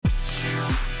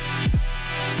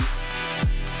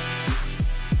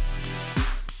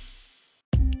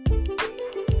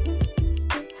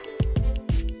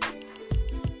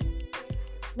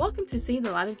to See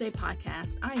the Light of Day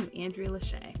podcast. I am Andrea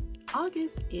Lachey.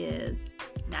 August is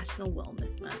National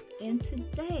Wellness Month, and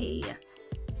today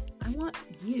I want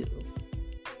you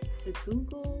to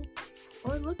Google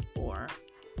or look for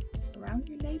around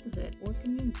your neighborhood or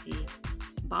community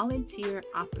volunteer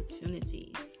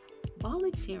opportunities.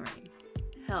 Volunteering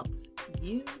helps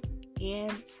you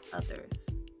and others.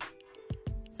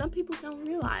 Some people don't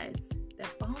realize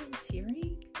that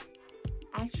volunteering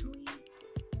actually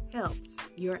helps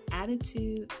your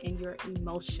attitude and your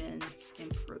emotions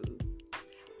improve.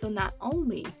 So not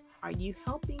only are you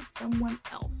helping someone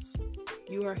else,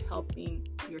 you are helping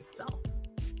yourself.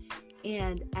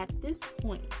 And at this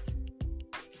point,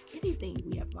 anything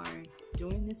we have learned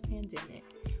during this pandemic,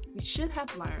 we should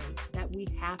have learned that we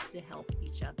have to help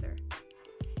each other.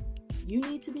 You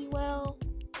need to be well,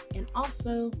 and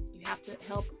also you have to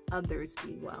help others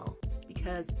be well.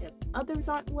 Because if others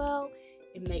aren't well,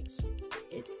 it makes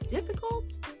it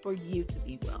difficult for you to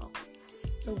be well.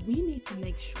 So we need to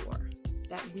make sure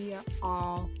that we are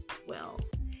all well.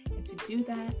 And to do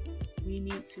that, we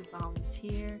need to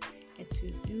volunteer. And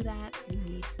to do that, we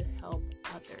need to help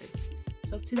others.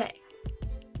 So today,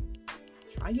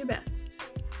 try your best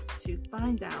to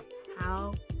find out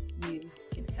how you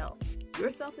can help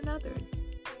yourself and others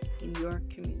in your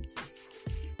community.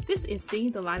 This is See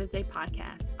the Light of Day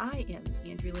podcast. I am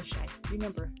Andrea Lachey.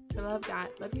 Remember to love God,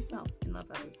 love yourself, and love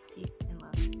others. Peace and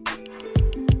love.